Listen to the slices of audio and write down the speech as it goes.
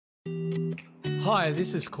Hi,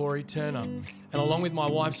 this is Corey Turner, and along with my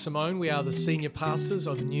wife Simone, we are the senior pastors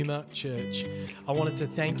of Numa Church. I wanted to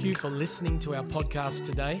thank you for listening to our podcast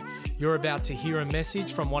today. You're about to hear a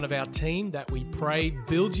message from one of our team that we pray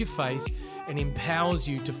builds your faith and empowers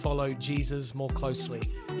you to follow Jesus more closely.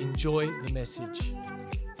 Enjoy the message.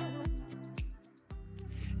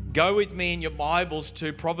 Go with me in your Bibles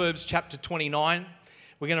to Proverbs chapter 29.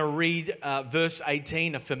 We're going to read verse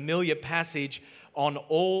 18, a familiar passage on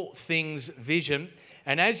all things vision.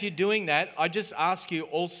 And as you're doing that, I just ask you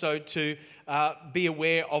also to be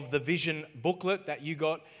aware of the vision booklet that you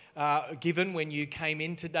got given when you came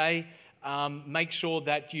in today. Make sure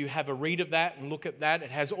that you have a read of that and look at that.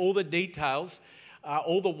 It has all the details,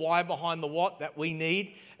 all the why behind the what that we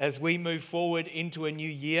need as we move forward into a new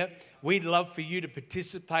year. We'd love for you to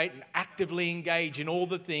participate and actively engage in all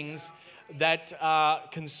the things that are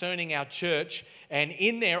concerning our church. And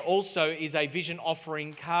in there also is a vision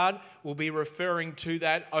offering card. We'll be referring to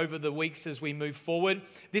that over the weeks as we move forward.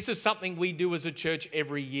 This is something we do as a church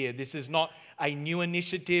every year. This is not a new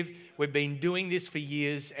initiative. We've been doing this for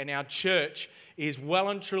years, and our church is well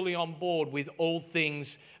and truly on board with all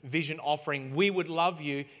things vision offering. We would love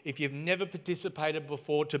you, if you've never participated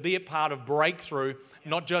before, to be a part of Breakthrough,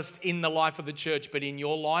 not just in the life of the church, but in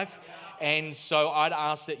your life. And so I'd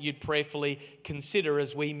ask that you'd prayerfully consider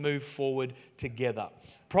as we move forward together.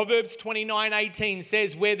 Proverbs 29:18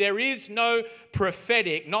 says, where there is no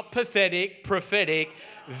prophetic, not pathetic, prophetic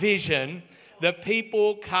vision, the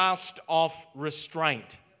people cast off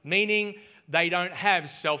restraint, meaning they don't have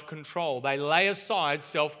self-control. They lay aside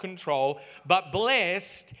self-control, but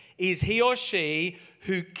blessed is he or she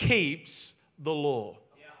who keeps the law.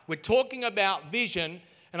 We're talking about vision,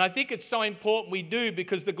 and I think it's so important we do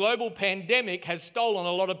because the global pandemic has stolen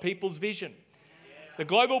a lot of people's vision. The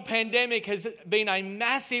global pandemic has been a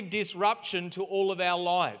massive disruption to all of our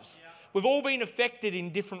lives. We've all been affected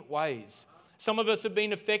in different ways. Some of us have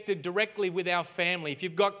been affected directly with our family. If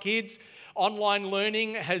you've got kids, online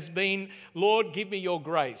learning has been, Lord, give me your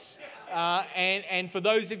grace. And for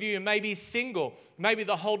those of you who may be single, maybe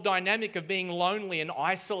the whole dynamic of being lonely and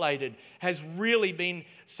isolated has really been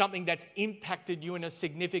something that's impacted you in a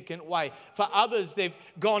significant way. For others, they've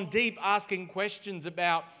gone deep asking questions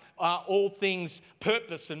about all things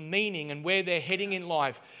purpose and meaning and where they're heading in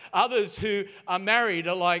life. Others who are married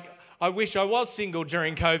are like, I wish I was single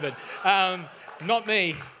during COVID. Not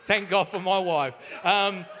me. Thank God for my wife.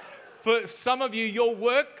 For some of you, your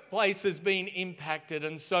workplace has been impacted,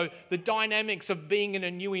 and so the dynamics of being in a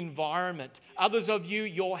new environment. Others of you,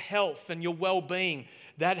 your health and your well-being,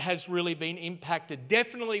 that has really been impacted.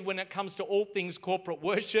 Definitely when it comes to all things corporate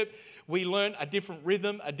worship, we learn a different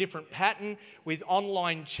rhythm, a different pattern with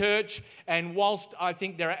online church. And whilst I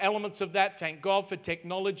think there are elements of that, thank God for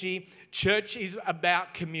technology, church is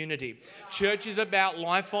about community. Church is about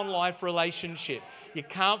life-on-life relationship. You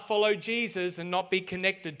can't follow Jesus and not be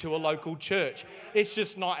connected to a local church. It's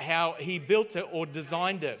just not how he built it or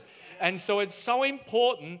designed it. And so it's so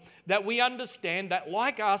important that we understand that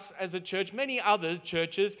like us as a church, many other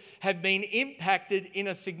churches have been impacted in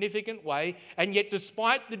a significant way. And yet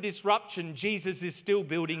despite the disruption, Jesus is still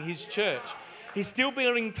building his church. He's still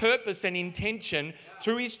building purpose and intention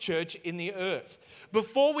through his church in the earth.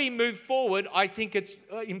 Before we move forward, I think it's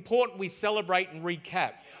important we celebrate and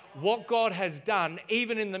recap what God has done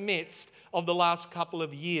even in the midst of the last couple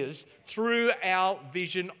of years through our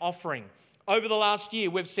vision offering. Over the last year,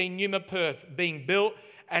 we've seen Numa Perth being built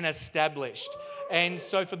and established. And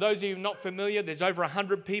so for those of you not familiar, there's over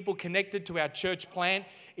 100 people connected to our church plant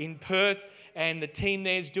in Perth, and the team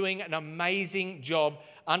there is doing an amazing job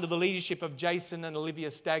under the leadership of Jason and Olivia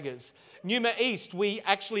Staggers. Numa East, we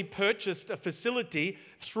actually purchased a facility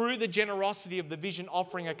through the generosity of the vision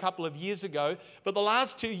offering a couple of years ago. But the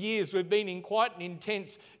last 2 years, we've been in quite an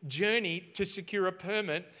intense journey to secure a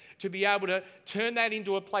permit to be able to turn that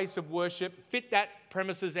into a place of worship, fit that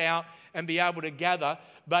premises out and be able to gather.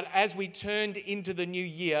 But as we turned into the new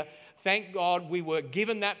year, thank God we were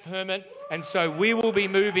given that permit, and so we will be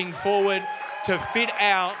moving forward to fit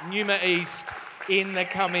out Numa East in the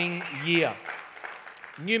coming year.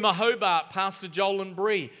 Numa Hobart, Pastor Joel and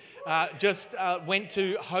Bree just went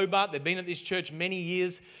to Hobart. They've been at this church many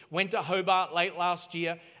years, went to Hobart late last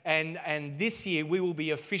year, and this year we will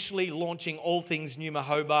be officially launching all things Numa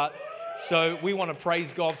Hobart. So we want to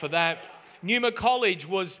praise God for that. Numa College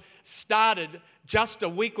was started just a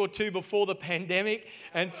week or two before the pandemic,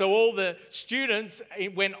 and so all the students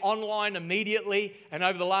went online immediately, and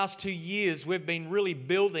over the last 2 years we've been really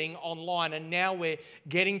building online, and now we're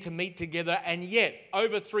getting to meet together, and yet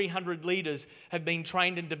over 300 leaders have been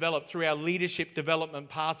trained and developed through our leadership development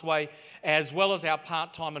pathway, as well as our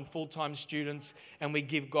part-time and full-time students, and we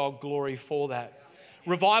give God glory for that.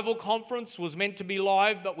 Revival Conference was meant to be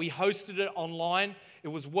live, but we hosted it online. It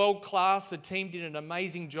was world class. The team did an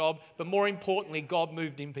amazing job, but more importantly, God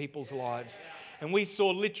moved in people's lives. And we saw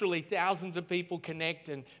literally thousands of people connect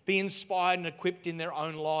and be inspired and equipped in their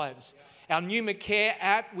own lives. Our Numa Care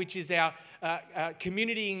app, which is our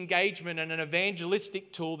community engagement and an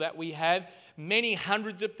evangelistic tool that we have, many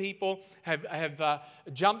hundreds of people have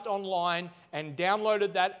jumped online and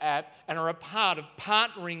downloaded that app and are a part of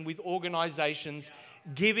partnering with organizations,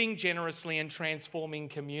 giving generously and transforming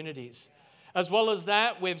communities. As well as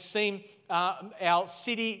that, we've seen our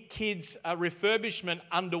City Kids refurbishment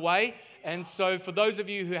underway. And so for those of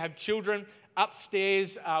you who have children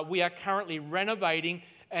upstairs, we are currently renovating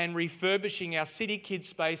and refurbishing our City Kids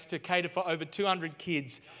space to cater for over 200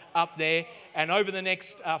 kids up there. And over the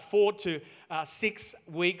next 4 to 6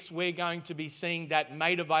 weeks, we're going to be seeing that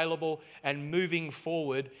made available and moving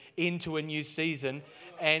forward into a new season.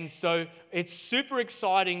 And so it's super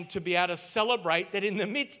exciting to be able to celebrate that in the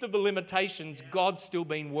midst of the limitations, God's still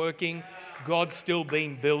been working, God's still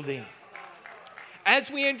been building.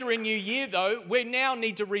 As we enter a new year, though, we now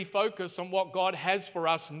need to refocus on what God has for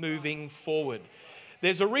us moving forward.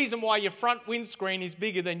 There's a reason why your front windscreen is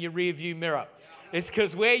bigger than your rear view mirror. It's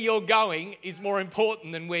because where you're going is more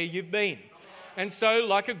important than where you've been. And so,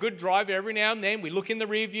 like a good driver, every now and then we look in the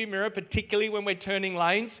rear view mirror, particularly when we're turning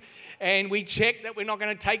lanes, and we check that we're not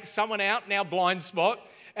going to take someone out in our blind spot.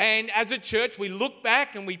 And as a church, we look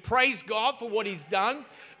back and we praise God for what He's done.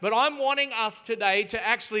 But I'm wanting us today to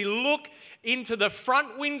actually look into the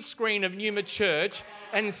front windscreen of Numa Church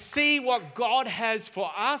and see what God has for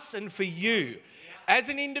us and for you. As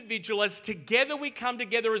an individual, as together we come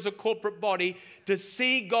together as a corporate body to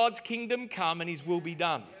see God's kingdom come and His will be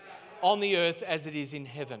done on the earth as it is in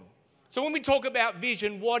heaven. So when we talk about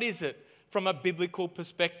vision, what is it from a biblical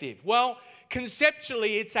perspective? Well,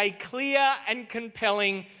 conceptually, it's a clear and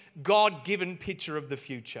compelling God-given picture of the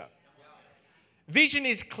future. Vision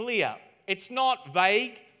is clear. It's not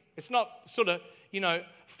vague. It's not sort of,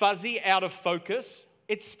 fuzzy, out of focus.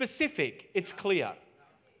 It's specific. It's clear.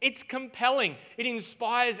 It's compelling. It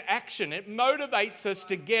inspires action. It motivates us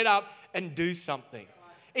to get up and do something.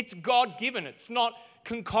 It's God-given. It's not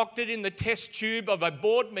concocted in the test tube of a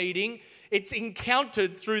board meeting. It's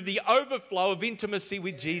encountered through the overflow of intimacy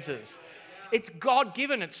with Jesus. It's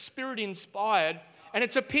God-given. It's Spirit-inspired. And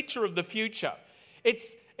it's a picture of the future.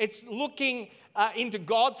 It's looking into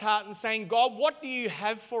God's heart and saying, God, what do you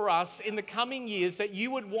have for us in the coming years that you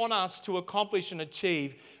would want us to accomplish and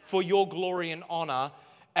achieve for your glory and honor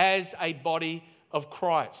as a body of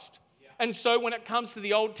Christ? And so when it comes to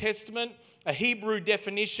the Old Testament, a Hebrew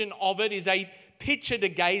definition of it is a picture to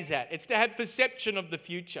gaze at. It's to have perception of the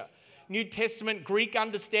future. New Testament Greek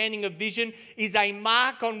understanding of vision is a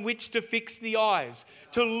mark on which to fix the eyes,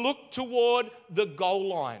 to look toward the goal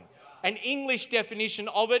line. An English definition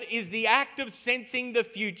of it is the act of sensing the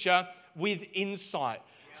future with insight.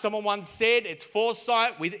 Someone once said it's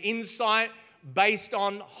foresight with insight based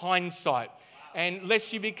on hindsight. And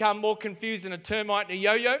lest you become more confused than a termite in a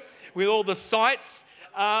yo-yo with all the sights,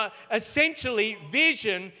 essentially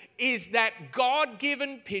vision is that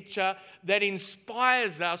God-given picture that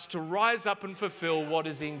inspires us to rise up and fulfill what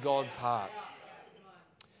is in God's heart.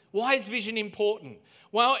 Why is vision important?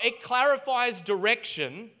 Well, it clarifies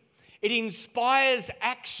direction, it inspires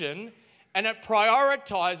action, and it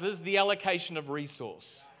prioritizes the allocation of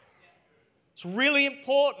resource. It's really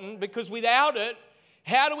important because without it,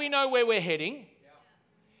 how do we know where we're heading?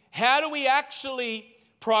 How do we actually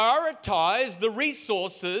prioritize the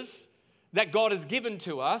resources that God has given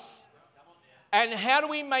to us? And how do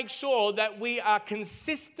we make sure that we are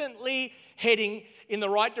consistently heading in the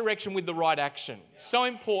right direction with the right action? So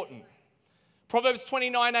important. Proverbs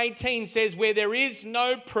 29:18 says, where there is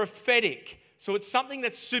no prophetic, so it's something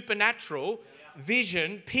that's supernatural,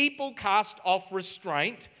 vision, people cast off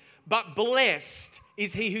restraint, but blessed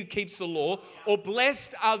is he who keeps the law, or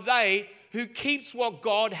blessed are they who keeps what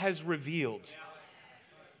God has revealed.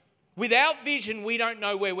 Without vision, we don't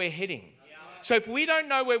know where we're heading. So if we don't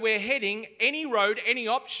know where we're heading, any road, any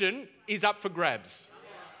option is up for grabs.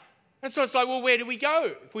 And so it's like, well, where do we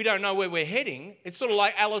go if we don't know where we're heading? It's sort of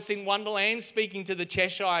like Alice in Wonderland speaking to the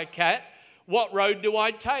Cheshire Cat. What road do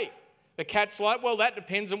I take? The cat's like, well, that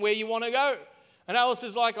depends on where you want to go. And Alice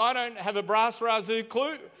is like, I don't have a brass razoo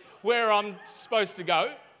clue where I'm supposed to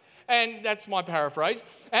go. And that's my paraphrase.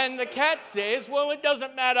 And the cat says, well, it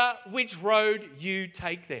doesn't matter which road you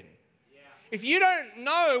take then. If you don't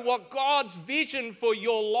know what God's vision for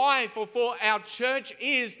your life or for our church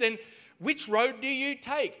is, then which road do you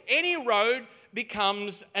take? Any road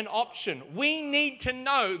becomes an option. We need to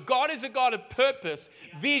know God is a God of purpose,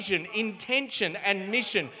 vision, intention, and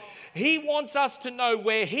mission. He wants us to know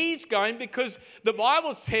where He's going, because the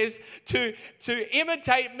Bible says to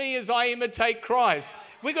imitate me as I imitate Christ.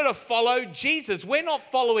 We've got to follow Jesus. We're not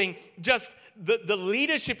following just the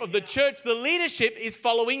leadership of the church. The leadership is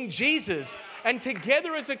following Jesus. And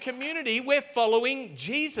together as a community, we're following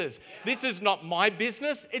Jesus. This is not my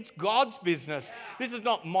business. It's God's business. This is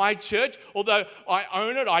not my church. Although I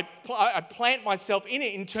own it, I plant myself in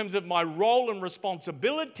it in terms of my role and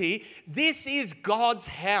responsibility. This is God's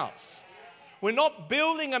house. We're not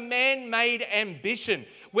building a man-made ambition.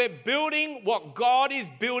 We're building what God is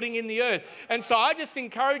building in the earth. And so I just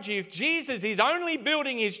encourage you, if Jesus is only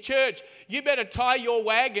building His church, you better tie your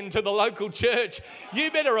wagon to the local church.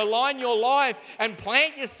 You better align your life and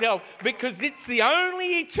plant yourself, because it's the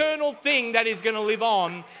only eternal thing that is going to live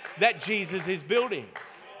on that Jesus is building.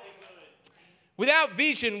 Without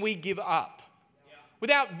vision, we give up.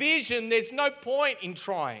 Without vision, there's no point in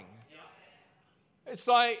trying. It's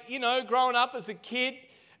like, growing up as a kid,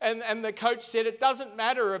 and the coach said, it doesn't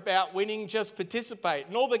matter about winning, just participate.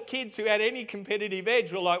 And all the kids who had any competitive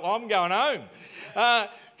edge were like, well, I'm going home.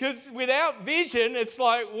 Because without vision, it's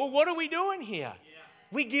like, well, what are we doing here?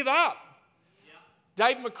 We give up.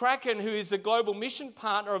 Dave McCracken, who is a global mission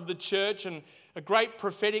partner of the church and a great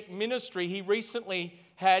prophetic ministry, he recently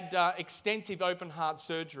had extensive open heart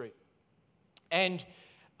surgery. And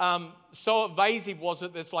so invasive was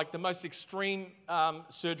it, that's like the most extreme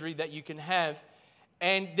surgery that you can have.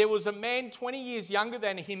 And there was a man 20 years younger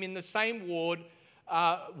than him in the same ward,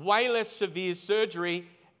 way less severe surgery,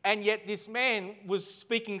 and yet this man was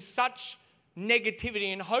speaking such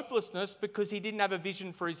negativity and hopelessness because he didn't have a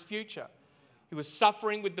vision for his future. He was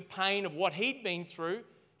suffering with the pain of what he'd been through.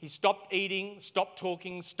 He stopped eating, stopped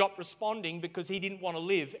talking, stopped responding because he didn't want to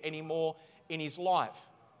live anymore in his life.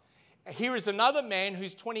 Here is another man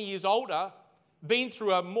who's 20 years older, been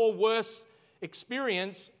through a more worse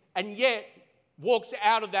experience, and yet walks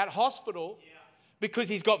out of that hospital because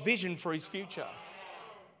he's got vision for his future.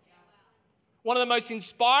 One of the most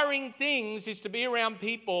inspiring things is to be around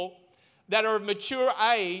people that are of mature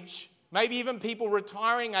age, maybe even people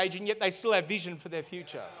retiring age, and yet they still have vision for their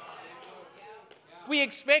future. We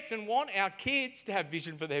expect and want our kids to have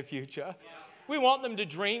vision for their future. We want them to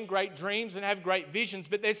dream great dreams and have great visions,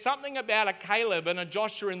 but there's something about a Caleb and a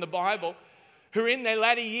Joshua in the Bible who in their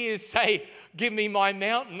latter years say, give me my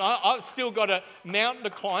mountain. I've still got a mountain to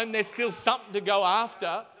climb. There's still something to go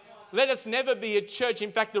after. Let us never be a church.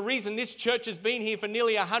 In fact, the reason this church has been here for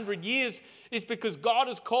nearly 100 years is because God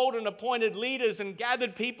has called and appointed leaders and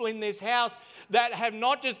gathered people in this house that have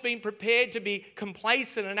not just been prepared to be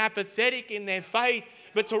complacent and apathetic in their faith,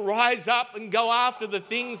 but to rise up and go after the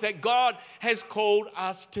things that God has called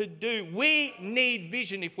us to do. We need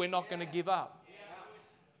vision if we're not going to give up.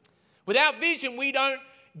 Without vision, we don't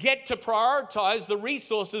get to prioritize the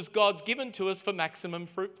resources God's given to us for maximum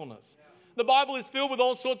fruitfulness. The Bible is filled with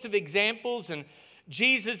all sorts of examples, and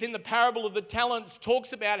Jesus in the parable of the talents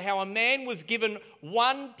talks about how a man was given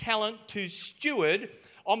 1 talent to steward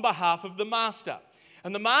on behalf of the master.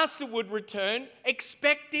 And the master would return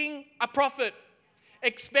expecting a profit,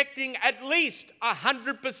 expecting at least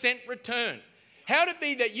 100% return. How'd it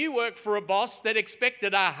be that you work for a boss that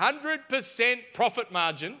expected 100% profit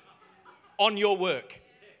margin on your work?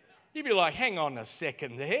 You'd be like, hang on a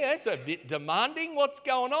second there, that's a bit demanding. What's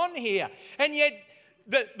going on here? And yet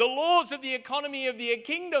the laws of the economy of the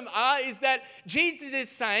kingdom is that Jesus is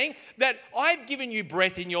saying that I've given you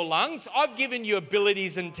breath in your lungs. I've given you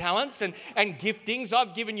abilities and talents and giftings.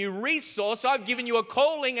 I've given you resource. I've given you a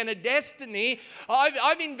calling and a destiny.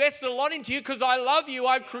 I've invested a lot into you because I love you.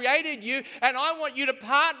 I've created you, and I want you to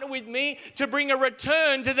partner with me to bring a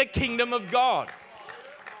return to the kingdom of God.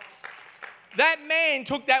 That man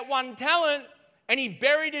took that 1 talent and he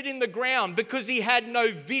buried it in the ground because he had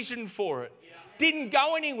no vision for it. Didn't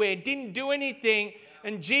go anywhere, didn't do anything.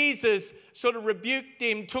 And Jesus sort of rebuked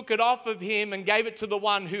him, took it off of him and gave it to the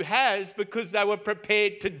one who has, because they were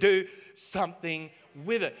prepared to do something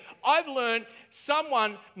with it. I've learned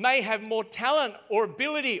someone may have more talent or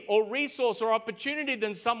ability or resource or opportunity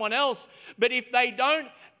than someone else, but if they don't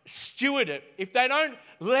steward it, if they don't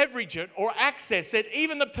leverage it or access it,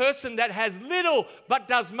 even the person that has little but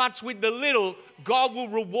does much with the little, God will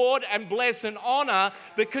reward and bless and honor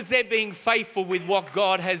because they're being faithful with what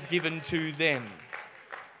God has given to them.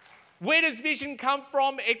 Where does vision come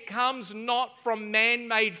from? It comes not from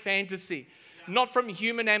man-made fantasy, not from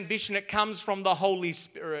human ambition. It comes from the Holy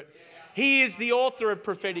Spirit. He is the author of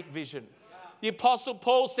prophetic vision. The Apostle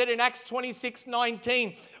Paul said in Acts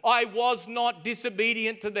 26:19, I was not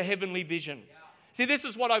disobedient to the heavenly vision. See, this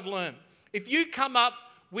is what I've learned. If you come up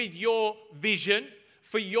with your vision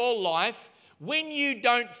for your life, when you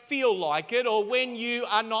don't feel like it or when you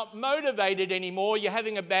are not motivated anymore, you're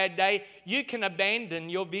having a bad day, you can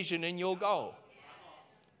abandon your vision and your goal.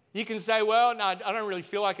 You can say, well, no, I don't really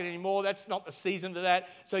feel like it anymore. That's not the season for that.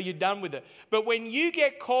 So you're done with it. But when you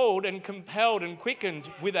get called and compelled and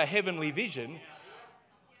quickened with a heavenly vision,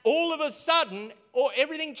 all of a sudden,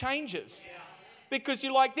 everything changes. Because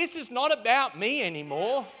you're like, this is not about me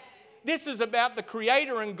anymore. This is about the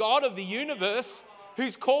Creator and God of the universe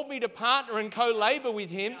who's called me to partner and co-labor with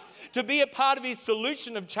Him, to be a part of His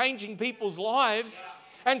solution of changing people's lives.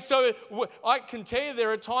 And so I can tell you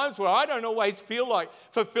there are times where I don't always feel like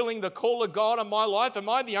fulfilling the call of God on my life. Am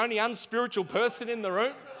I the only unspiritual person in the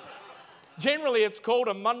room? Generally, it's called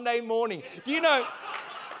a Monday morning. Do you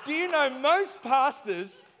know most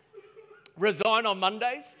pastors resign on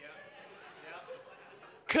Mondays?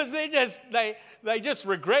 Because they just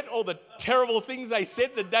regret all the terrible things they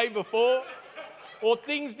said the day before, or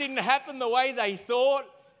things didn't happen the way they thought.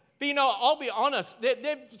 But I'll be honest,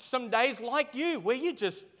 there's some days like you where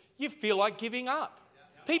you feel like giving up.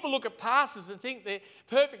 People look at pastors and think they're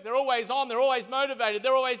perfect, they're always on, they're always motivated,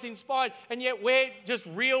 they're always inspired, and yet we're just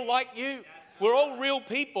real like you. We're all real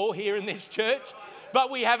people here in this church,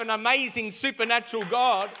 but we have an amazing supernatural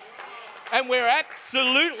God, and we're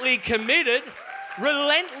absolutely committed,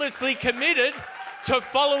 relentlessly committed to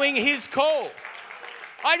following His call.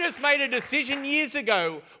 I just made a decision years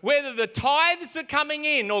ago, whether the tithes are coming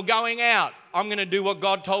in or going out, I'm going to do what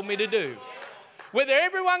God told me to do. Whether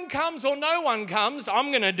everyone comes or no one comes,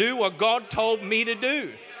 I'm going to do what God told me to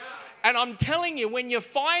do. And I'm telling you, when you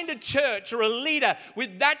find a church or a leader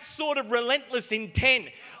with that sort of relentless intent,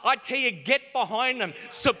 I tell you, get behind them,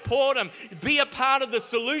 support them, be a part of the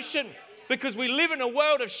solution. Because we live in a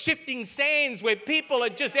world of shifting sands where people are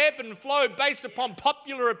just ebb and flow based upon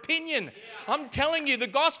popular opinion. I'm telling you, the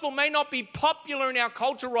gospel may not be popular in our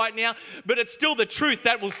culture right now, but it's still the truth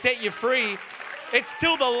that will set you free. It's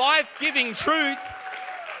still the life-giving truth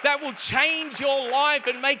that will change your life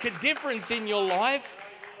and make a difference in your life.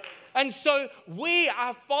 And so we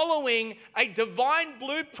are following a divine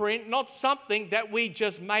blueprint, not something that we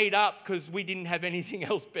just made up because we didn't have anything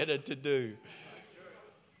else better to do.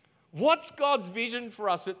 What's God's vision for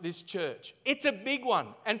us at this church? It's a big one.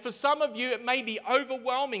 And for some of you, it may be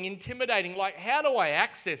overwhelming, intimidating. Like, how do I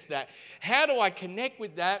access that? How do I connect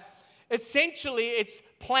with that? Essentially, it's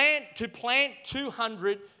to plant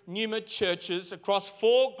 200 Numa churches across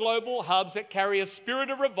 4 global hubs that carry a spirit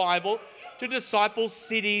of revival to disciple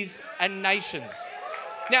cities and nations.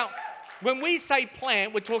 Now, when we say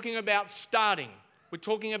plant, we're talking about starting. We're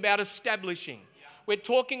talking about establishing. We're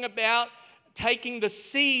talking about taking the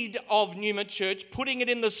seed of Numa Church, putting it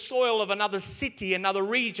in the soil of another city, another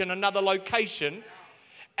region, another location,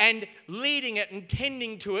 and leading it and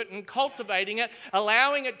tending to it and cultivating it,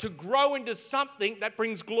 allowing it to grow into something that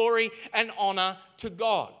brings glory and honor to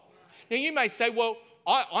God. Now you may say, well,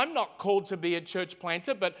 I'm not called to be a church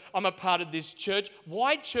planter, but I'm a part of this church.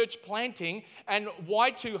 Why church planting and why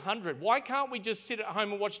 200? Why can't we just sit at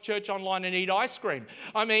home and watch church online and eat ice cream?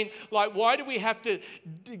 I mean, like, why do we have to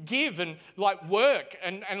give and like work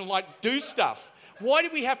and like do stuff? Why do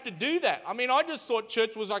we have to do that? I mean, I just thought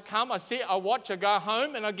church was I come, I sit, I watch, I go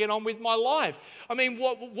home, and I get on with my life. I mean,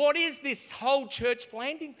 what is this whole church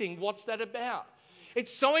planting thing? What's that about?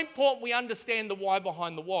 It's so important we understand the why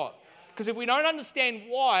behind the what. Because if we don't understand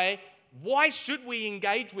why should we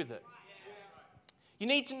engage with it? You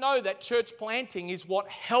need to know that church planting is what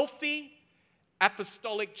healthy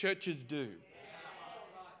apostolic churches do.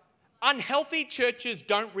 Unhealthy churches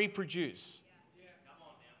don't reproduce.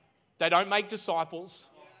 They don't make disciples.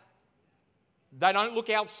 They don't look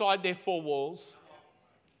outside their 4 walls.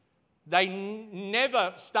 They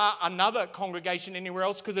never start another congregation anywhere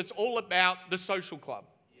else because it's all about the social club.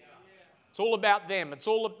 It's all about them. It's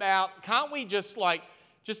all about, can't we just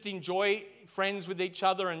enjoy friends with each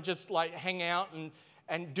other and just like hang out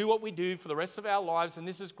and do what we do for the rest of our lives, and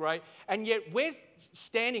this is great. And yet we're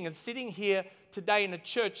standing and sitting here today in a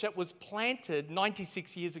church that was planted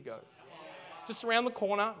 96 years ago. Just around the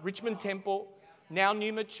corner, Richmond Temple, now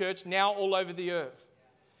Numa Church, now all over the earth.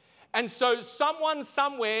 And so someone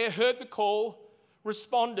somewhere heard the call,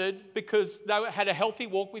 responded because they had a healthy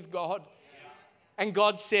walk with God. And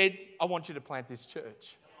God said, I want you to plant this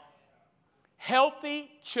church.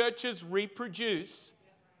 Healthy churches reproduce.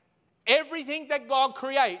 Everything that God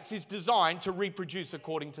creates is designed to reproduce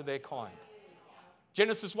according to their kind.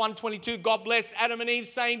 Genesis 1:22, God blessed Adam and Eve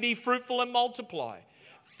saying, be fruitful and multiply.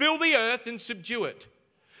 Fill the earth and subdue it.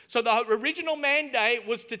 So the original mandate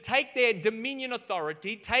was to take their dominion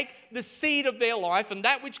authority, take the seed of their life and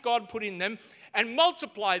that which God put in them and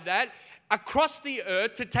multiply that across the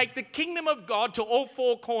earth to take the kingdom of God to all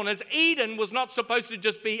four corners. Eden was not supposed to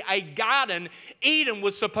just be a garden. Eden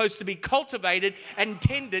was supposed to be cultivated and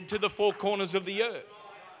tended to the four corners of the earth.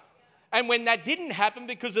 And when that didn't happen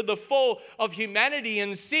because of the fall of humanity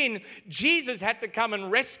and sin, Jesus had to come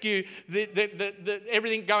and rescue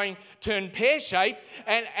everything going turned pear-shaped.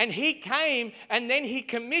 And he came and then he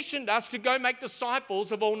commissioned us to go make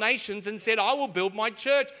disciples of all nations and said, I will build my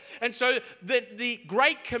church. And so the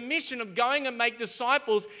Great Commission of going and make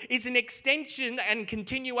disciples is an extension and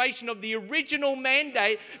continuation of the original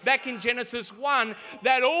mandate back in Genesis 1,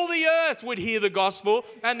 that all the earth would hear the gospel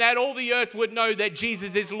and that all the earth would know that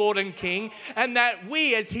Jesus is Lord and King, and that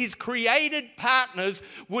we as his created partners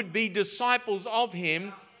would be disciples of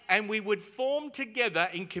him, and we would form together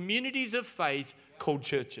in communities of faith called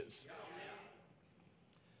churches.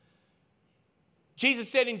 Jesus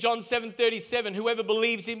said in John 7:37, whoever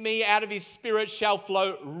believes in me, out of his spirit shall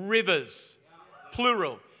flow rivers,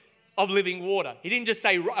 plural, of living water. He didn't just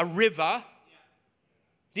say a river.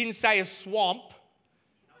 He didn't say a swamp.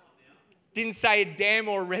 Didn't say a dam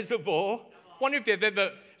or a reservoir. Wonder if you've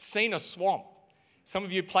ever seen a swamp. Some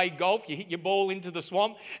of you play golf, you hit your ball into the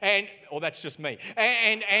swamp, or that's just me.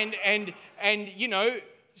 And you know,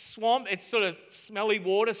 swamp, it's sort of smelly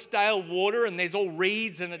water, stale water, and there's all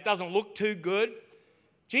reeds and it doesn't look too good.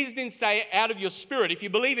 Jesus didn't say out of your spirit. If you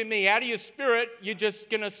believe in me, out of your spirit, you're just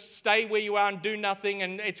going to stay where you are and do nothing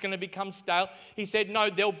and it's going to become stale. He said, no,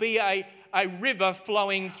 there'll be a river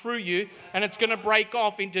flowing through you and it's going to break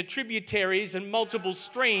off into tributaries and multiple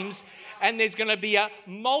streams, and there's going to be a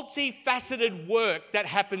multifaceted work that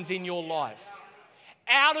happens in your life.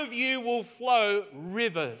 Out of you will flow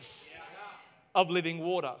rivers of living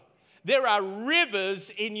water. There are rivers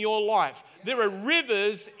in your life. There are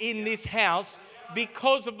rivers in this house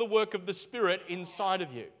because of the work of the Spirit inside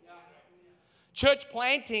of you. Church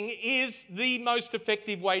planting is the most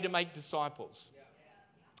effective way to make disciples,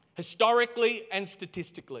 historically and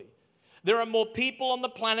statistically. There are more people on the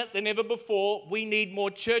planet than ever before. We need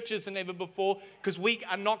more churches than ever before because we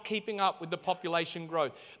are not keeping up with the population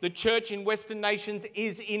growth. The church in Western nations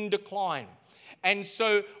is in decline. And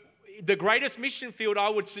so the greatest mission field I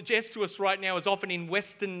would suggest to us right now is often in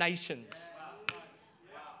Western nations.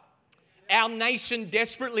 Our nation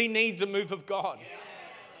desperately needs a move of God.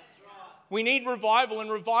 We need revival, and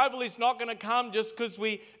revival is not going to come just because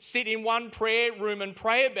we sit in one prayer room and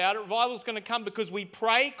pray about it. Revival is going to come because we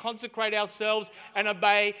pray, consecrate ourselves, and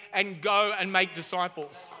obey, and go and make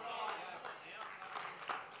disciples.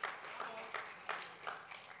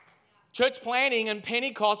 Church planting and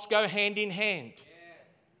Pentecost go hand in hand.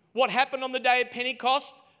 What happened on the day of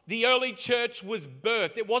Pentecost? The early church was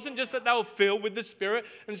birthed. It wasn't just that they were filled with the Spirit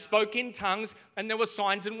and spoke in tongues and there were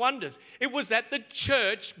signs and wonders. It was that the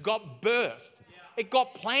church got birthed. It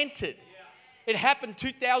got planted. It happened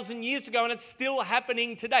 2,000 years ago and it's still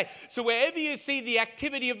happening today. So wherever you see the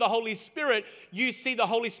activity of the Holy Spirit, you see the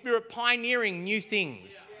Holy Spirit pioneering new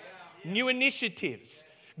things, new initiatives.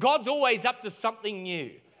 God's always up to something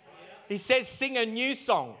new. He says, sing a new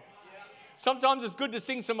song. Sometimes it's good to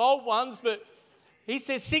sing some old ones, but he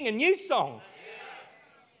says, sing a new song.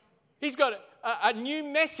 He's got a new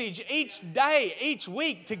message each day, each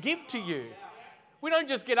week to give to you. We don't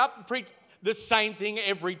just get up and preach the same thing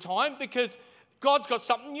every time because God's got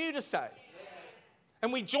something new to say.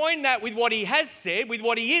 And we join that with what he has said, with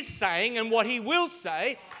what he is saying and what he will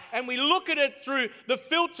say. And we look at it through the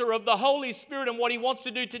filter of the Holy Spirit and what he wants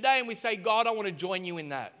to do today. And we say, God, I want to join you in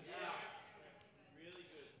that.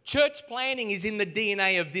 Church planting is in the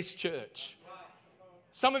DNA of this church.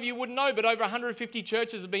 Some of you wouldn't know, but over 150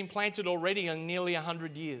 churches have been planted already in nearly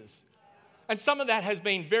 100 years. And some of that has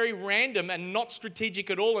been very random and not strategic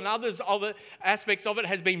at all, and others of it, aspects of it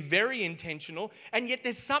has been very intentional. And yet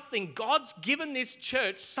there's something, God's given this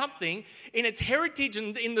church something in its heritage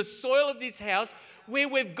and in the soil of this house where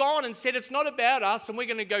we've gone and said it's not about us and we're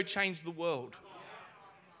going to go change the world.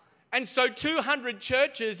 And so 200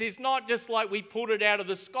 churches is not just like we pulled it out of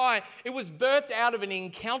the sky. It was birthed out of an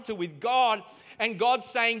encounter with God. And God's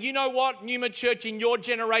saying, you know what, Numa Church, in your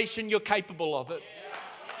generation, you're capable of it.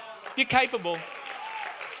 You're capable.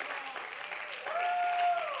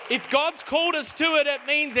 If God's called us to it, it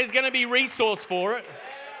means there's going to be resource for it.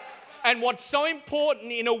 And what's so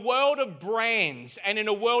important in a world of brands and in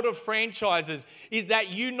a world of franchises is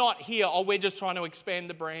that you not hear, oh, we're just trying to expand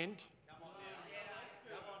the brand.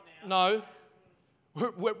 No,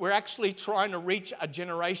 we're actually trying to reach a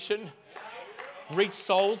generation, reach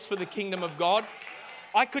souls for the kingdom of God.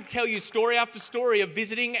 I could tell you story after story of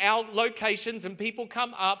visiting our locations and people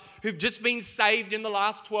come up who've just been saved in the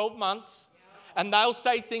last 12 months. And they'll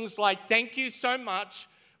say things like, thank you so much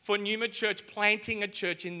for Numa Church planting a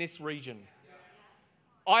church in this region.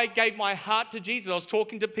 I gave my heart to Jesus. I was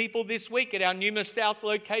talking to people this week at our Numa South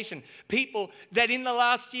location. People that in the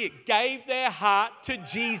last year gave their heart to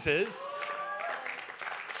Jesus,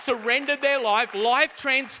 surrendered their life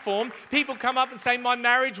transformed. People come up and say, my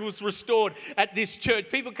marriage was restored at this church.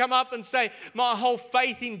 People come up and say, my whole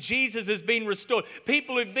faith in Jesus has been restored.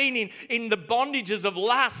 People who've been in the bondages of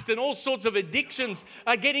lust and all sorts of addictions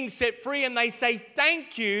are getting set free, and they say,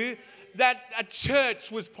 thank you that a church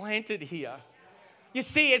was planted here. You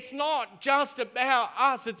see, it's not just about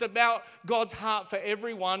us, it's about God's heart for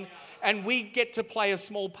everyone, and we get to play a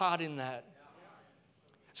small part in that.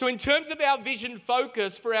 So in terms of our vision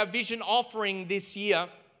focus for our vision offering this year,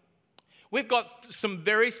 we've got some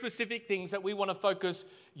very specific things that we want to focus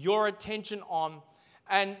your attention on.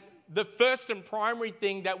 And the first and primary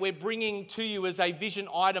thing that we're bringing to you as a vision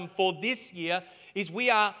item for this year is we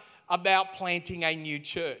are about planting a new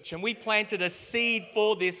church. And we planted a seed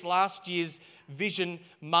for this last year's Vision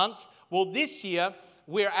Month. Well, this year,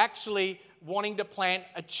 we're actually wanting to plant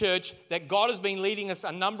a church that God has been leading us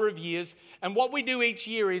a number of years. And what we do each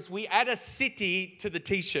year is we add a city to the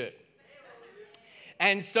t-shirt.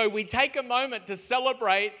 And so we take a moment to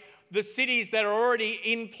celebrate the cities that are already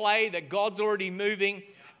in play, that God's already moving,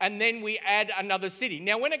 and then we add another city.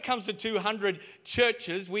 Now, when it comes to 200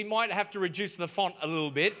 churches, we might have to reduce the font a little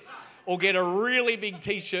bit or get a really big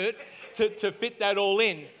t-shirt to fit that all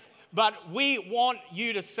in. But we want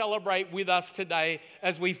you to celebrate with us today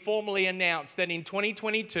as we formally announce that in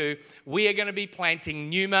 2022, we are going to be planting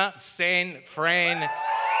Numa San Francisco.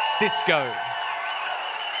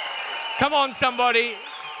 Come on, somebody.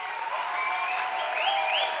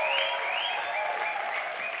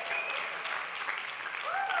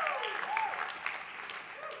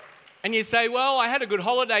 And you say, well, I had a good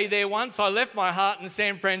holiday there once. I left my heart in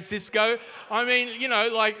San Francisco. I mean, you know,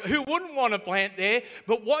 like who wouldn't want to plant there?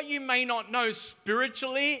 But what you may not know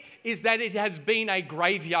spiritually is that it has been a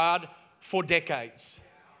graveyard for decades.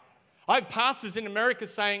 I have pastors in America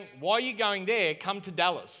saying, why are you going there? Come to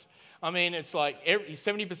Dallas. I mean, it's like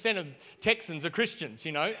 70% of Texans are Christians,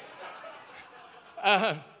 you know.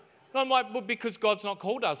 I'm like, well, because God's not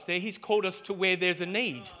called us there. He's called us to where there's a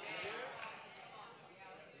need.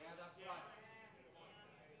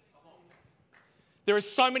 There are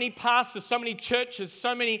so many pastors, so many churches,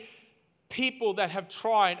 so many people that have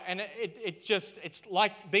tried, and it's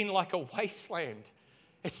like been like a wasteland.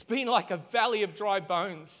 It's been like a valley of dry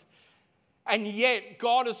bones. And yet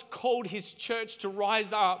God has called his church to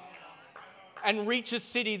rise up and reach a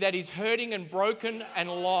city that is hurting and broken and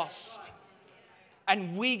lost.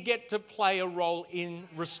 And we get to play a role in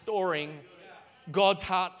restoring God's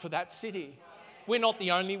heart for that city. We're not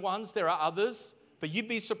the only ones, there are others. But you'd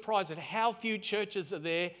be surprised at how few churches are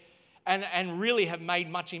there and really have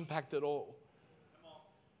made much impact at all.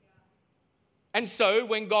 And so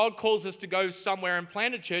when God calls us to go somewhere and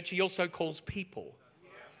plant a church, he also calls people.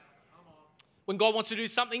 When God wants to do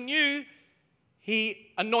something new,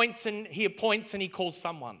 he anoints and he appoints and he calls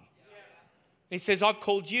someone. He says, I've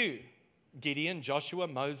called you, Gideon, Joshua,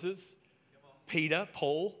 Moses, Peter,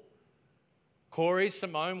 Paul, Corey,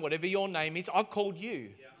 Simone, whatever your name is, I've called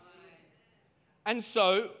you. And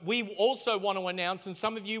so we also want to announce, and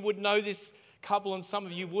some of you would know this couple and some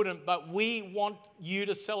of you wouldn't, but we want you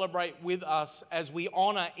to celebrate with us as we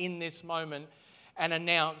honor in this moment and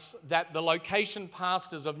announce that the location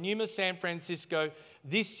pastors of Numa San Francisco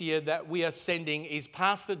this year that we are sending is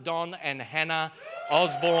Pastor Don and Hannah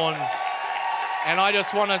Osborne. And I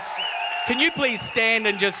just want us, can you please stand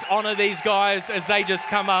and just honor these guys as they just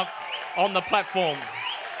come up on the platform?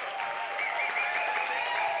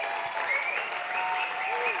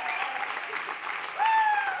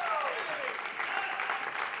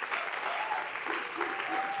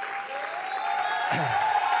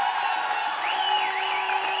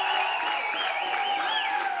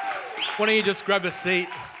 Why don't you just grab a seat?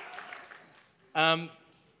 I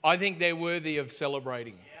think they're worthy of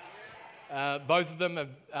celebrating. Both of them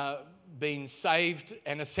have been saved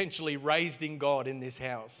and essentially raised in God in this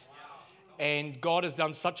house. And God has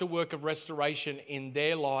done such a work of restoration in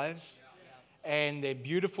their lives. and their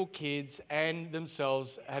beautiful kids and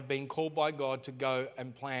themselves have been called by God to go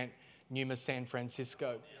and plant Numa San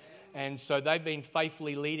Francisco. And so they've been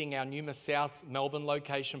faithfully leading our Numa South Melbourne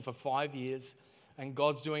location for 5 years, and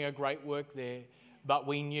God's doing a great work there. But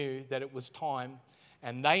we knew that it was time,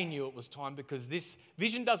 and they knew it was time, because this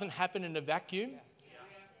vision doesn't happen in a vacuum.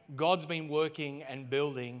 God's been working and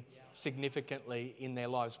building significantly in their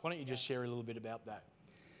lives. Why don't you just share a little bit about that?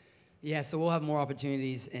 Yeah, so we'll have more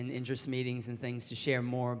opportunities and interest meetings and things to share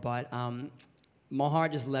more, but my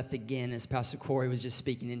heart just leapt again as Pastor Corey was just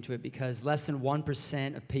speaking into it, because less than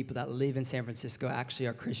 1% of people that live in San Francisco actually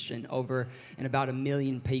are Christian, over and about 1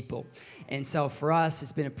 million people. And so for us,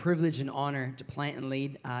 it's been a privilege and honor to plant and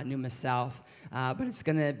lead Numa South, but it's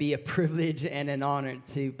going to be a privilege and an honor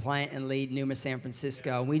to plant and lead Numa San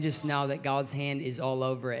Francisco. We just know that God's hand is all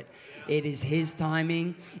over it. It is His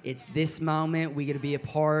timing. It's this moment. We get to be a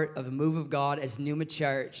part of the move of God as Numa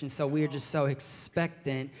Church. And so we are just so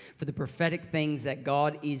expectant for the prophetic things that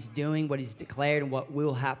God is doing, what He's declared, and what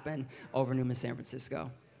will happen over Numa San Francisco.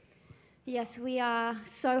 Yes, we are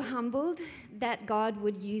so humbled that God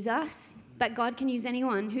would use us, but God can use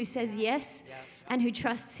anyone who says yes and who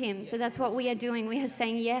trusts Him. So that's what we are doing. We are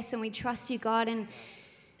saying yes, and we trust you, God, and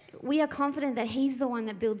we are confident that He's the one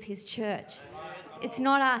that builds His church. It's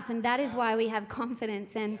not us, and that is why we have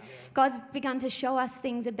confidence. And God's begun to show us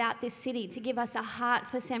things about this city, to give us a heart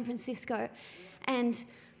for San Francisco. And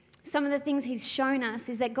some of the things He's shown us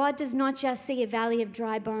is that God does not just see a valley of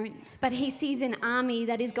dry bones, but He sees an army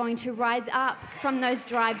that is going to rise up from those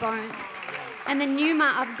dry bones. And the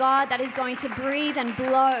pneuma of God that is going to breathe and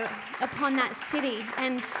blow upon that city.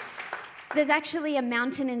 And there's actually a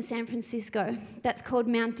mountain in San Francisco that's called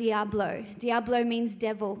Mount Diablo. Diablo means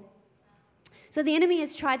devil. So the enemy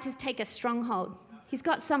has tried to take a stronghold. He's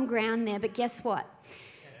got some ground there, but guess what?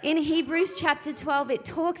 In Hebrews chapter 12, it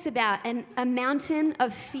talks about a mountain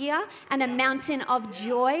of fear and a mountain of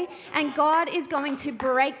joy. And God is going to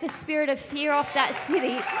break the spirit of fear off that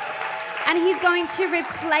city. And He's going to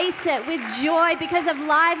replace it with joy because of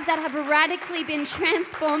lives that have radically been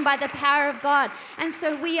transformed by the power of God. And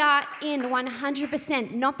so we are in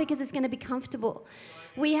 100%, not because it's going to be comfortable.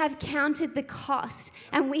 We have counted the cost,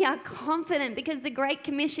 and we are confident because the Great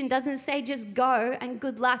Commission doesn't say just go and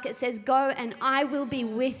good luck. It says go and I will be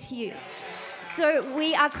with you. So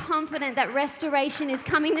we are confident that restoration is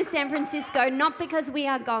coming to San Francisco, not because we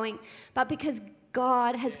are going, but because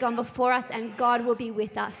God has gone before us and God will be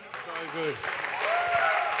with us. So good.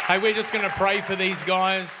 Hey, we're just going to pray for these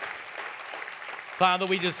guys. Father,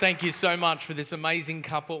 we just thank you so much for this amazing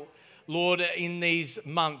couple. Lord, in these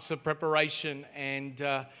months of preparation and,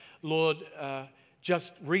 Lord,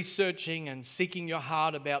 just researching and seeking your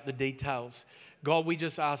heart about the details, God, we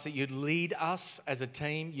just ask that you'd lead us as a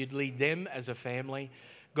team, you'd lead them as a family.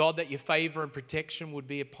 God, that your favor and protection would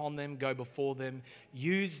be upon them, go before them.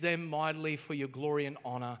 Use them mightily for your glory and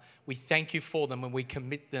honor. We thank you for them and we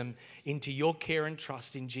commit them into your care and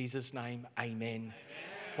trust in Jesus' name. Amen. Amen.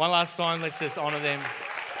 One last time, let's just honor them.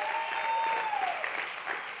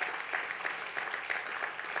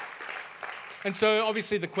 And so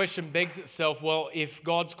obviously the question begs itself, well, if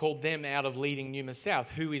God's called them out of leading Numa South,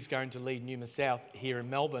 who is going to lead Numa South here in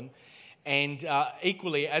Melbourne? And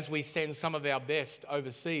equally, as we send some of our best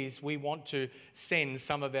overseas, we want to send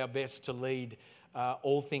some of our best to lead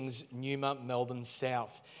all things Numa, Melbourne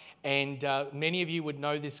South. And many of you would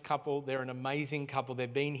know this couple. They're an amazing couple.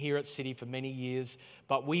 They've been here at City for many years.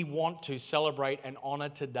 But we want to celebrate and honour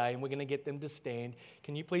today, and we're going to get them to stand.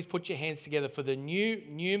 Can you please put your hands together for the new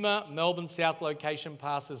Numa, Melbourne South location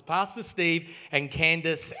pastors, Pastor Steve and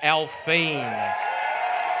Candice Alfine.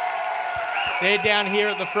 They're down here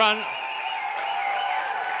at the front.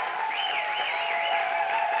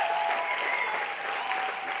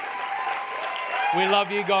 We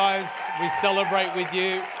love you guys. We celebrate with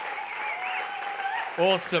you.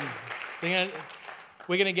 Awesome. We're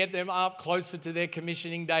going to get them up closer to their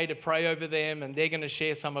commissioning day to pray over them, and they're going to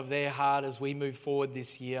share some of their heart as we move forward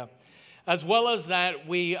this year. As well as that,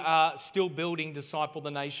 we are still building Disciple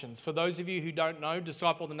the Nations. For those of you who don't know,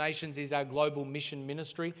 Disciple the Nations is our global mission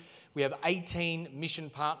ministry. We have 18 mission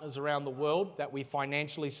partners around the world that we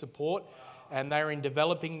financially support, and they're in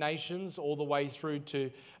developing nations all the way through to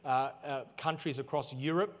countries across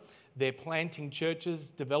Europe. They're planting churches,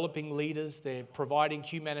 developing leaders, they're providing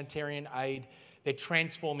humanitarian aid, they're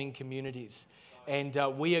transforming communities. And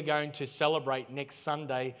we are going to celebrate next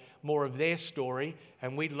Sunday more of their story.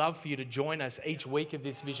 And we'd love for you to join us each week of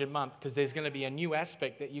this Vision Month, because there's going to be a new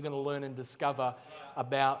aspect that you're going to learn and discover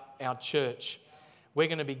about our church. We're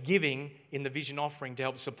going to be giving in the Vision offering to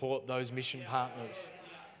help support those mission partners.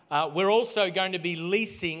 We're also going to be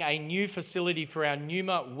leasing a new facility for our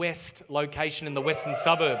Numa West location in the western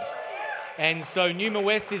suburbs. And so Numa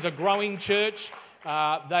West is a growing church.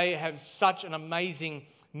 They have such an amazing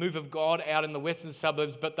move of God out in the western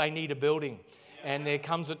suburbs, but they need a building. And there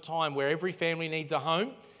comes a time where every family needs a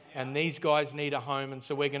home, and these guys need a home. And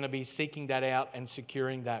so we're going to be seeking that out and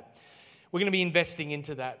securing that. We're going to be investing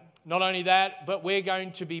into that. Not only that, but we're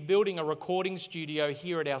going to be building a recording studio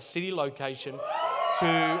here at our city location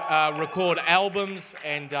to record albums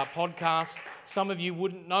and podcasts. Some of you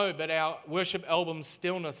wouldn't know, but our worship album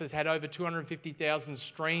Stillness has had over 250,000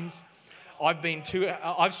 streams.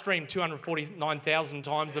 I've streamed 249,000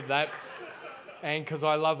 times of that, and because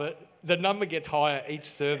I love it, the number gets higher each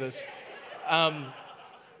service. But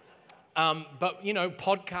you know,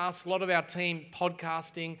 podcasts. A lot of our team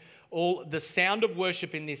podcasting. All the sound of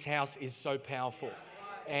worship in this house is so powerful.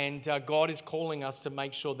 And God is calling us to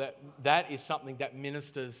make sure that that is something that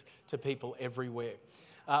ministers to people everywhere.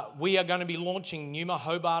 We are going to be launching Numa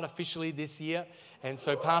Hobart officially this year. And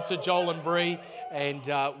so Pastor Joel and Bree, and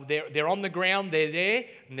they're on the ground, they're there,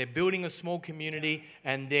 and they're building a small community.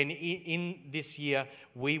 And then in this year,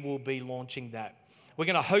 we will be launching that. We're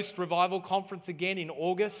going to host Revival Conference again in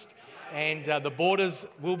August. And the borders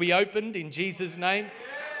will be opened in Jesus' name.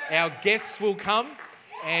 Our guests will come,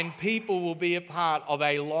 and people will be a part of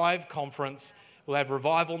a live conference. We'll have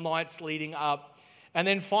revival nights leading up. And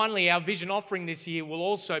then finally, our vision offering this year will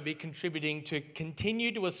also be contributing to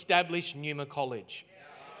continue to establish Numa College.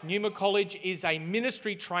 Numa College is a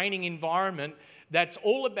ministry training environment that's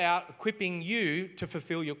all about equipping you to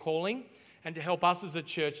fulfill your calling and to help us as a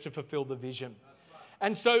church to fulfill the vision.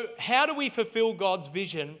 And so how do we fulfill God's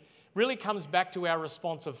vision really comes back to our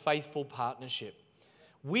response of faithful partnership.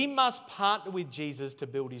 We must partner with Jesus to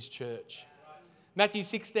build his church. Matthew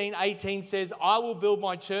 16:18 says, I will build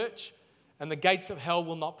my church and the gates of hell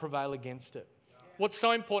will not prevail against it. What's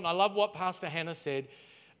so important, I love what Pastor Hannah said.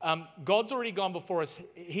 God's already gone before us.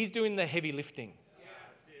 He's doing the heavy lifting.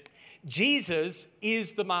 Jesus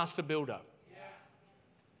is the master builder.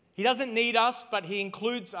 He doesn't need us, but he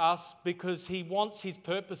includes us because he wants his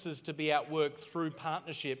purposes to be at work through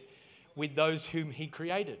partnership with those whom he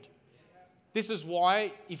created. This is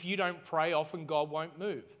why if you don't pray, often God won't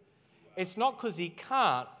move. It's not because he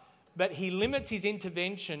can't, but he limits his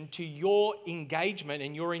intervention to your engagement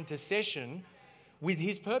and your intercession with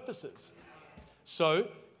his purposes. So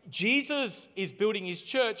Jesus is building his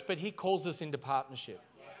church, but he calls us into partnership.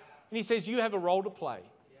 And he says, you have a role to play.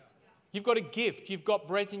 You've got a gift. You've got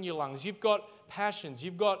breath in your lungs. You've got passions.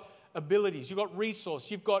 You've got abilities. You've got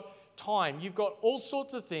resource. You've got time. You've got all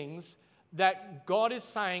sorts of things that God is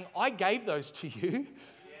saying, I gave those to you,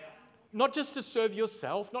 not just to serve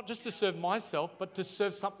yourself, not just to serve myself, but to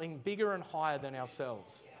serve something bigger and higher than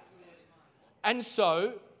ourselves. And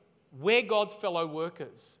so, we're God's fellow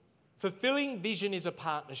workers. Fulfilling vision is a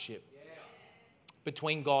partnership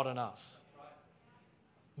between God and us.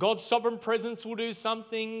 God's sovereign presence will do some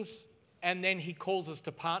things, and then he calls us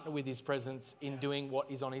to partner with his presence in doing what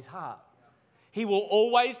is on his heart. He will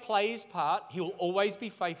always play his part. He will always be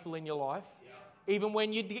faithful in your life. Even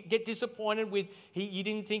when you get disappointed with you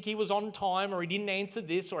didn't think he was on time or he didn't answer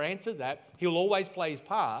this or answer that, he'll always play his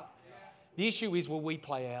part. The issue is, will we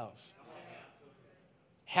play ours?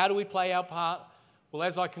 How do we play our part? Well,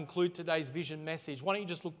 as I conclude today's vision message, why don't you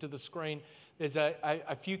just look to the screen? There's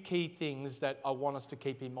a few key things that I want us to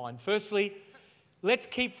keep in mind. Firstly, let's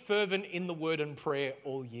keep fervent in the word and prayer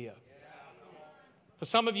all year. For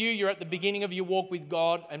some of you, you're at the beginning of your walk with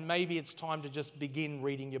God, and maybe it's time to just begin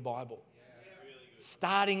reading your Bible.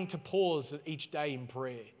 Starting to pause each day in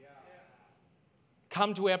prayer.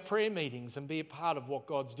 Come to our prayer meetings and be a part of what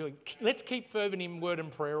God's doing. Let's keep fervent in word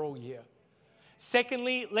and prayer all year.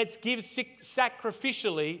 Secondly, let's give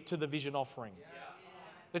sacrificially to the vision offering.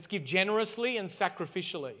 Let's give generously and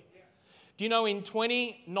sacrificially. Do you know, in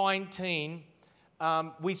 2019,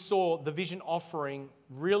 we saw the vision offering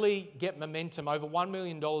really get momentum. Over $1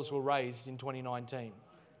 million were raised in 2019.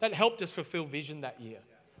 That helped us fulfill vision that year.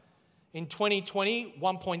 In 2020,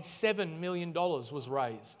 $1.7 million was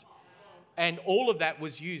raised. And all of that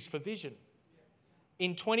was used for vision.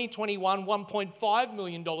 In 2021, $1.5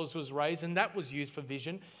 million was raised, and that was used for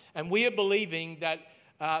vision. And we are believing that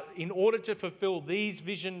in order to fulfill these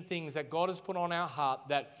vision things that God has put on our heart,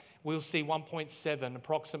 that we'll see $1.7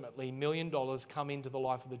 approximately $1 million come into the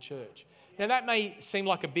life of the church. Now that may seem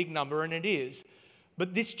like a big number, and it is,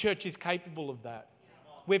 but this church is capable of that.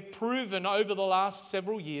 We've proven over the last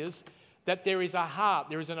several years that there is a heart,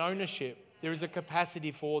 there is an ownership, there is a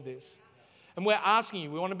capacity for this. And we're asking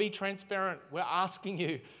you, we want to be transparent, we're asking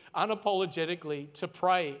you unapologetically to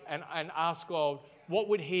pray and ask God, what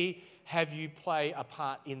would He have you play a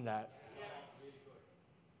part in that?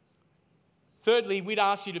 Thirdly, we'd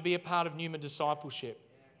ask you to be a part of Newman Discipleship.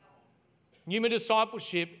 Newman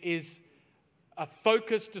Discipleship is a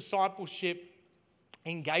focused discipleship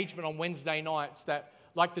engagement on Wednesday nights that,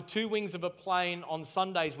 like the two wings of a plane, on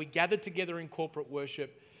Sundays we gather together in corporate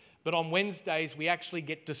worship, but on Wednesdays we actually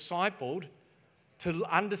get discipled to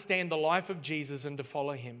understand the life of Jesus and to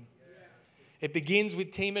follow Him. It begins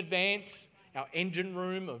with Team Advance, our engine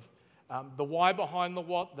room of the why behind the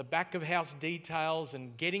what, the back of house details,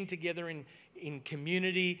 and getting together in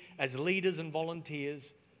community as leaders and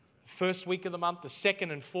volunteers. First week of the month, the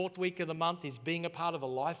second and fourth week of the month is being a part of a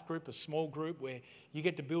life group, a small group where you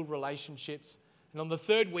get to build relationships. And on the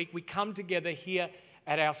third week, we come together here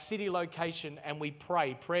at our city location and we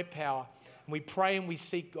pray, prayer power. And we pray and we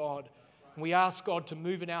seek God. And we ask God to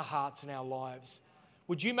move in our hearts and our lives.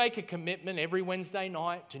 Would you make a commitment every Wednesday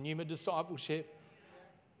night to Newman Discipleship?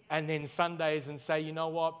 And then Sundays and say, you know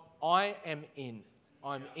what? I am in.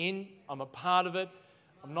 I'm in. I'm a part of it.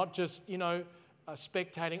 I'm not just,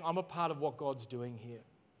 spectating. I'm a part of what God's doing here.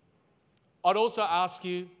 I'd also ask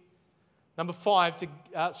you, number 4,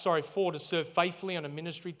 to serve faithfully on a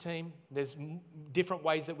ministry team. There's different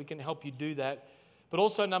ways that we can help you do that. But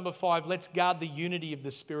also number 5, let's guard the unity of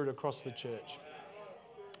the Spirit across the church.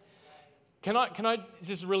 This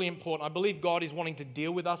is really important. I believe God is wanting to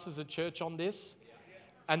deal with us as a church on this.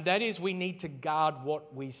 And that is, we need to guard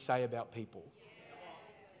what we say about people.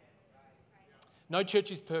 No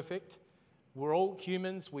church is perfect. We're all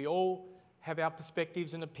humans. We all have our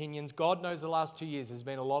perspectives and opinions. God knows the last 2 years there's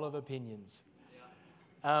been a lot of opinions.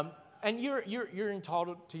 And you're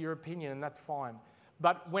entitled to your opinion, and that's fine.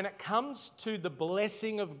 But when it comes to the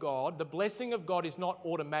blessing of God is not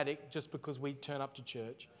automatic just because we turn up to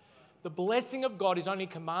church. The blessing of God is only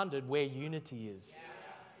commanded where unity is.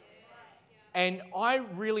 And I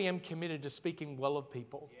really am committed to speaking well of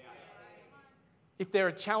people. If there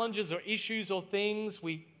are challenges or issues or things,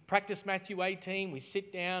 we practice Matthew 18, we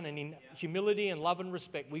sit down and in humility and love and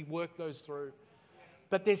respect, we work those through.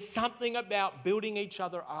 But there's something about building each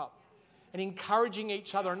other up and encouraging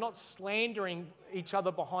each other and not slandering each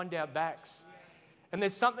other behind our backs. And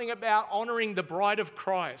there's something about honoring the bride of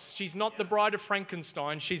Christ. She's not the bride of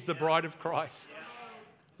Frankenstein, she's the bride of Christ.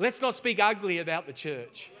 Let's not speak ugly about the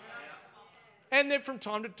church. And then from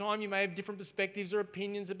time to time, you may have different perspectives or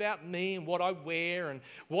opinions about me and what I wear and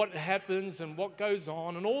what happens and what goes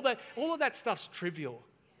on. And all of that stuff's trivial.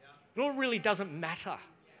 It all really doesn't matter.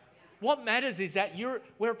 What matters is that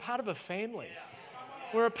we're a part of a family.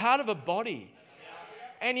 We're a part of a body.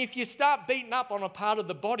 And if you start beating up on a part of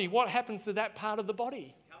the body, what happens to that part of the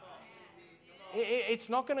body? It's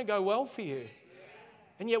not going to go well for you.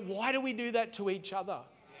 And yet, why do we do that to each other?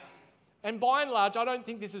 And by and large, I don't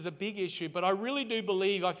think this is a big issue, but I really do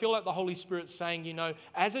believe, I feel like the Holy Spirit's saying,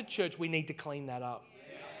 as a church, we need to clean that up.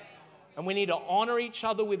 And we need to honor each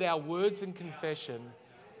other with our words and confession.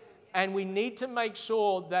 And we need to make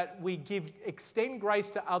sure that we extend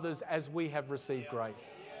grace to others as we have received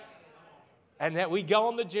grace. And that we go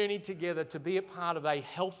on the journey together to be a part of a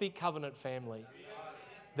healthy covenant family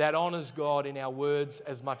that honors God in our words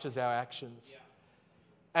as much as our actions.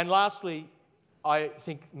 And lastly, I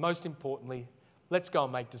think most importantly, let's go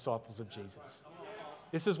and make disciples of Jesus.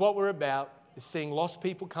 This is what we're about, is seeing lost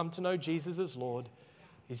people come to know Jesus as Lord,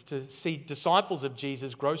 is to see disciples of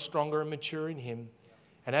Jesus grow stronger and mature in Him.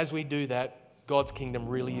 And as we do that, God's kingdom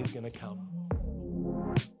really is going to come.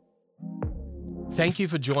 Thank you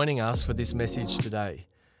for joining us for this message today.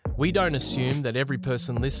 We don't assume that every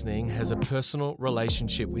person listening has a personal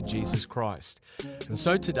relationship with Jesus Christ. And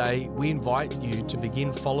so today, we invite you to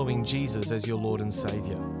begin following Jesus as your Lord and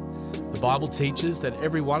Savior. The Bible teaches that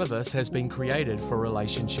every one of us has been created for a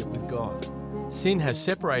relationship with God. Sin has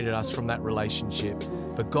separated us from that relationship,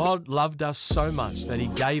 but God loved us so much that He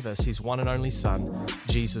gave us His one and only Son,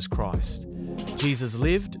 Jesus Christ. Jesus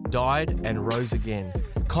lived, died, and rose again,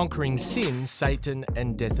 conquering sin, Satan,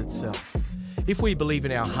 and death itself. If we believe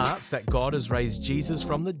in our hearts that God has raised Jesus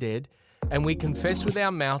from the dead, and we confess with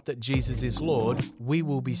our mouth that Jesus is Lord, we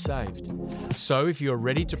will be saved. So if you are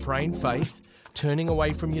ready to pray in faith, turning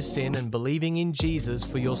away from your sin and believing in Jesus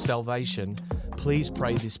for your salvation, please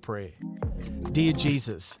pray this prayer. Dear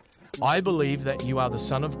Jesus, I believe that you are the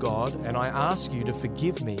Son of God, and I ask you to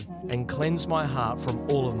forgive me and cleanse my heart from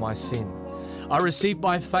all of my sin. I receive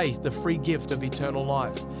by faith the free gift of eternal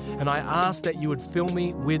life, and I ask that you would fill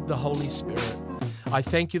me with the Holy Spirit. I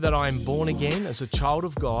thank you that I am born again as a child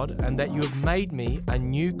of God and that you have made me a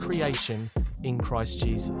new creation in Christ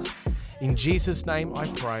Jesus. In Jesus' name I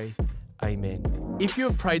pray, amen. If you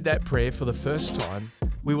have prayed that prayer for the first time,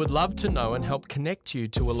 We would love to know and help connect you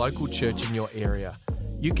to a local church in your area.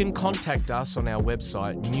 You can contact us on our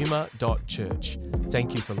website, numa.church.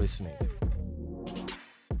 Thank you for listening.